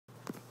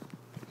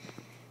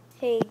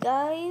Hey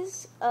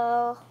guys,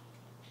 well,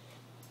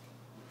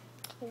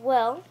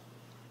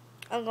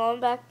 I'm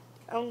going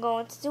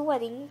to the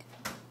wedding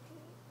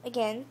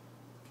again.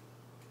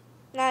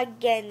 Not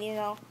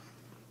again,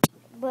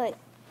 but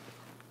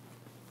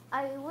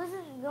I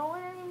wasn't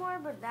going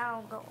anymore, but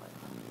now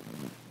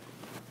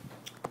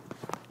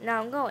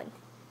I'm going.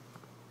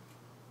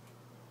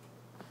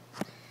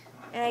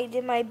 And I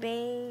did my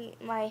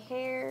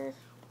hair, you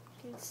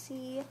can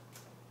see,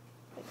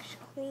 looks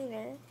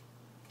cleaner.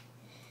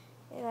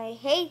 And I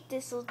hate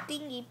this little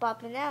thingy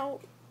popping out.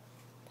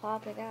 It's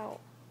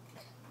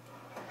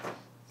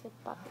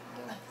like popping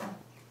again.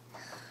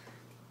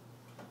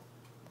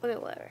 Okay,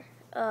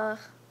 whatever.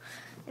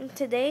 And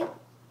today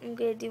I'm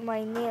gonna do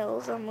my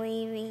nails. I'm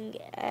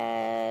leaving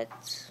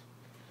at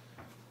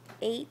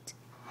 8.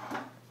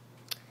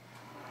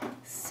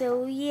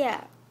 So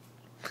yeah.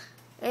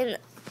 And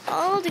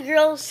all the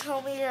girls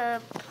told me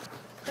to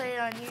put it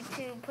on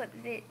YouTube,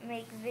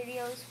 make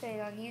videos, put it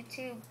on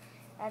YouTube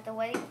at the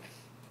wedding.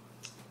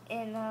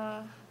 And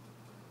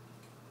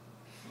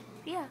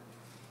yeah.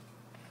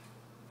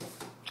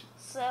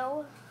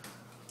 So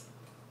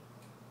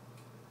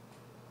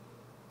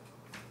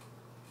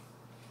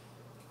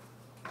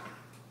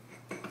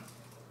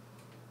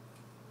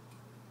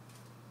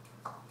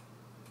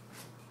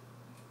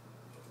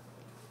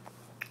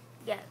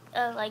yeah,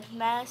 like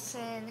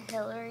Madison,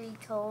 Hillary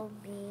told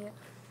me.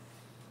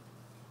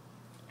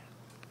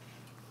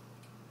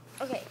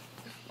 Okay.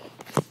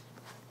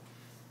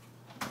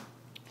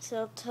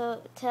 So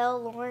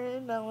tell Lauren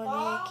and Melanie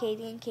and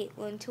Katie and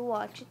Caitlin to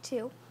watch it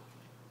too.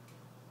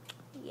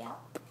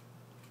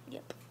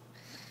 Yep.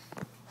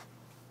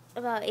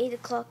 About 8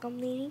 o'clock I'm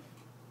leaving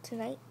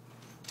tonight.